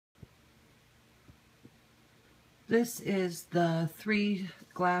This is the 3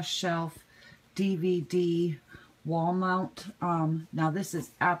 glass shelf DVD wall mount. Now this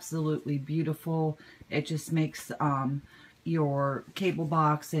is absolutely beautiful. It just makes your cable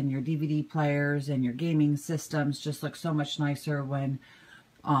box and your DVD players and your gaming systems just look so much nicer when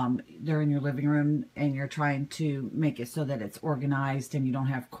they're in your living room and you're trying to make it so that it's organized and you don't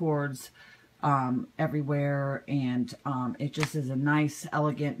have cords everywhere, and it just is a nice,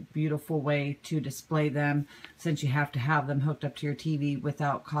 elegant, beautiful way to display them, since you have to have them hooked up to your TV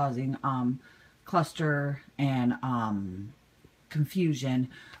without causing cluster and confusion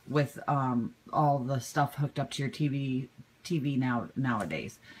with all the stuff hooked up to your TV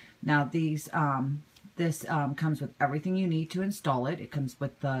nowadays. Now these this comes with everything you need to install it. It comes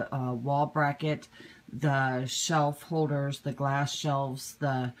with the wall bracket, the shelf holders, the glass shelves,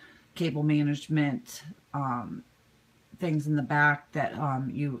 the cable management things in the back that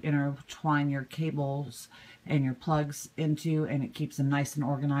you intertwine your cables and your plugs into, and it keeps them nice and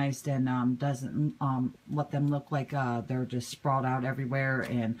organized and doesn't let them look like they're just sprawled out everywhere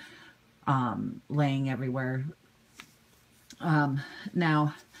and laying everywhere.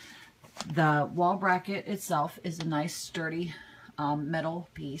 Now, the wall bracket itself is a nice sturdy metal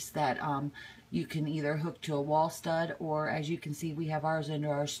piece that you can either hook to a wall stud, or as you can see, we have ours into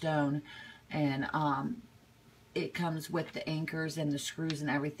our stone, and it comes with the anchors and the screws and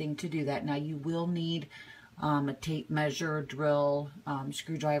everything to do that. Now you will need a tape measure, drill,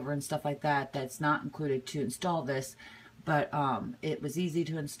 screwdriver and stuff like that. That's not included to install this, but it was easy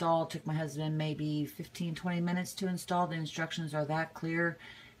to install. It took my husband maybe 15-20 minutes to install. The instructions are that clear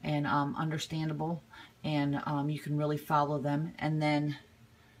and understandable, and you can really follow them. And then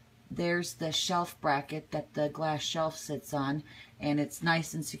there's the shelf bracket that the glass shelf sits on, and it's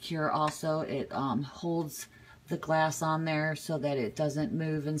nice and secure also. It holds the glass on there so that it doesn't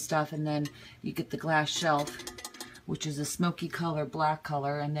move and stuff. And then you get the glass shelf, which is a smoky color, black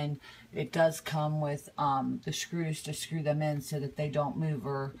color, and then it does come with the screws to screw them in so that they don't move,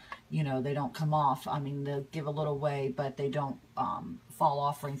 or they don't come off. I mean, they'll give a little way, but they don't fall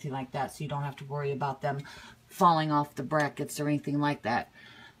off or anything like that, so you don't have to worry about them falling off the brackets or anything like that.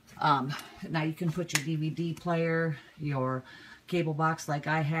 Now you can put your DVD player, your cable box like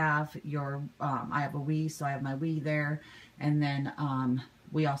I have, I have a Wii, so I have my Wii there, and then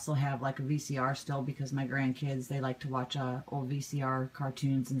we also have like a VCR still, because my grandkids, they like to watch old VCR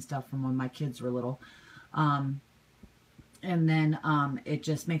cartoons and stuff from when my kids were little. And then it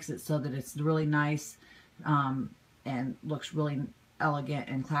just makes it so that it's really nice and looks really elegant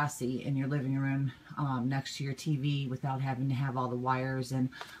and classy in your living room next to your TV, without having to have all the wires and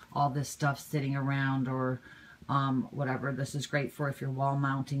all this stuff sitting around or whatever. This is great for if you're wall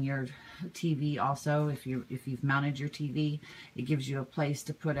mounting your TV. Also, if you've mounted your TV, it gives you a place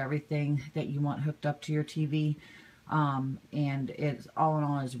to put everything that you want hooked up to your TV. And it's all in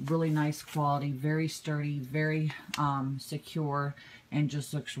all is really nice quality, very sturdy, very secure, and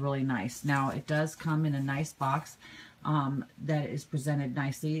just looks really nice. Now it does come in a nice box that is presented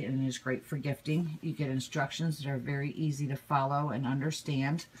nicely and is great for gifting. You get instructions that are very easy to follow and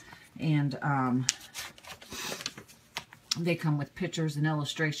understand, and they come with pictures and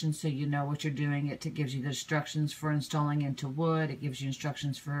illustrations so you know what you're doing. It gives you the instructions for installing into wood. It gives you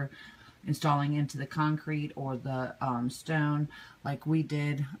instructions for installing into the concrete or the stone like we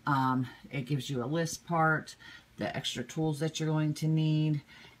did. It gives you a list part, the extra tools that you're going to need,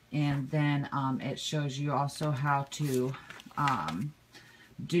 and then it shows you also how to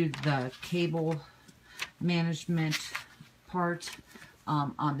do the cable management part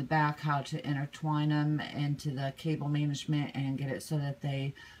on the back, how to intertwine them into the cable management and get it so that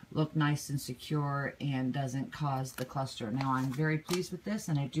they look nice and secure and doesn't cause the cluster. Now I'm very pleased with this,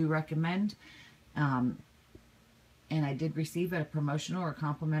 and I do recommend, and I did receive at a promotional or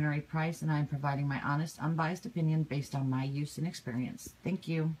complimentary price, and I'm providing my honest, unbiased opinion based on my use and experience. Thank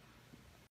you.